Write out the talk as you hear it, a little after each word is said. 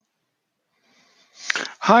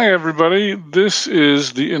Hi, everybody. This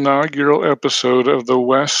is the inaugural episode of the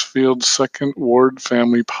Westfield Second Ward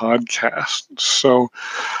Family Podcast. So,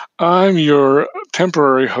 I'm your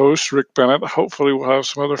temporary host, Rick Bennett. Hopefully, we'll have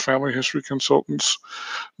some other family history consultants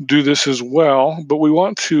do this as well. But we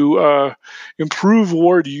want to improve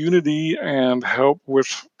ward unity and help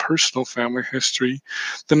with personal family history.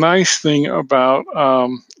 The nice thing about,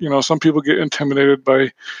 some people get intimidated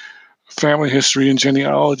by family history and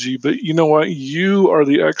genealogy, but you know what? You are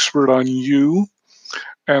the expert on you.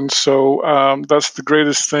 And so that's the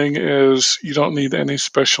greatest thing is you don't need any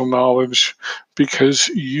special knowledge because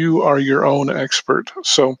you are your own expert.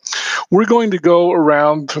 So we're going to go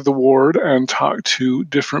around to the ward and talk to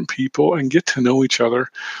different people and get to know each other.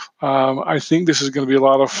 I think this is going to be a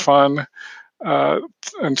lot of fun. Uh,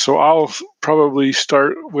 and so I'll probably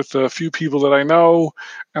start with a few people that I know,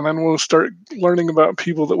 and then we'll start learning about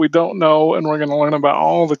people that we don't know, and we're going to learn about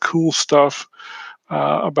all the cool stuff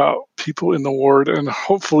about people in the ward, and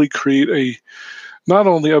hopefully create not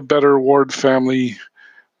only a better ward family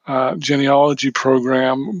genealogy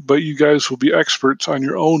program, but you guys will be experts on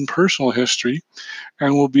your own personal history,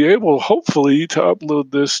 and will be able, hopefully, to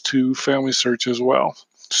upload this to Family Search as well.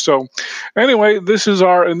 So, anyway, this is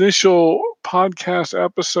our initial podcast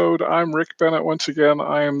episode. I'm Rick Bennett. Once again,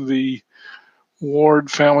 I am the Ward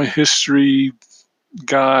Family History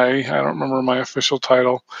guy. I don't remember my official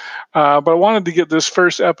title, but I wanted to get this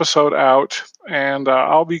first episode out, and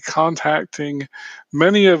I'll be contacting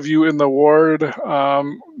many of you in the ward.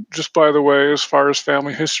 Just by the way, as far as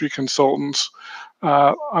family history consultants,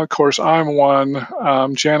 of course, I'm one.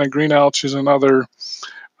 Jana Greenalch is another.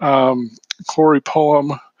 Corey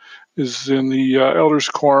Pullum is in the Elders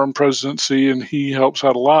Quorum presidency, and he helps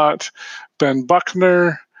out a lot. Ben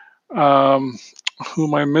Buckner, who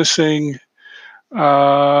am I missing?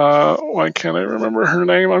 Why can't I remember her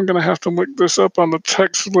name? I'm going to have to look this up on the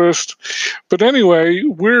text list. But anyway,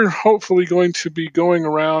 we're hopefully going to be going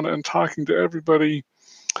around and talking to everybody.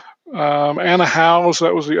 Anna Howes,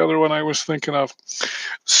 that was the other one I was thinking of.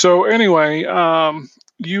 So anyway,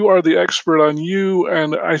 you are the expert on you,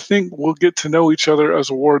 and I think we'll get to know each other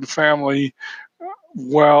as a ward family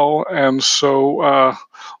well. And so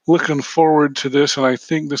looking forward to this, and I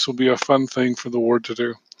think this will be a fun thing for the ward to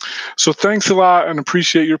do. So thanks a lot, and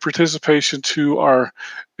appreciate your participation to our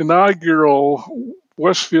inaugural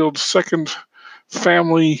Westfield Second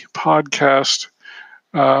Family Podcast.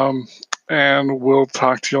 And we'll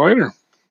talk to you later.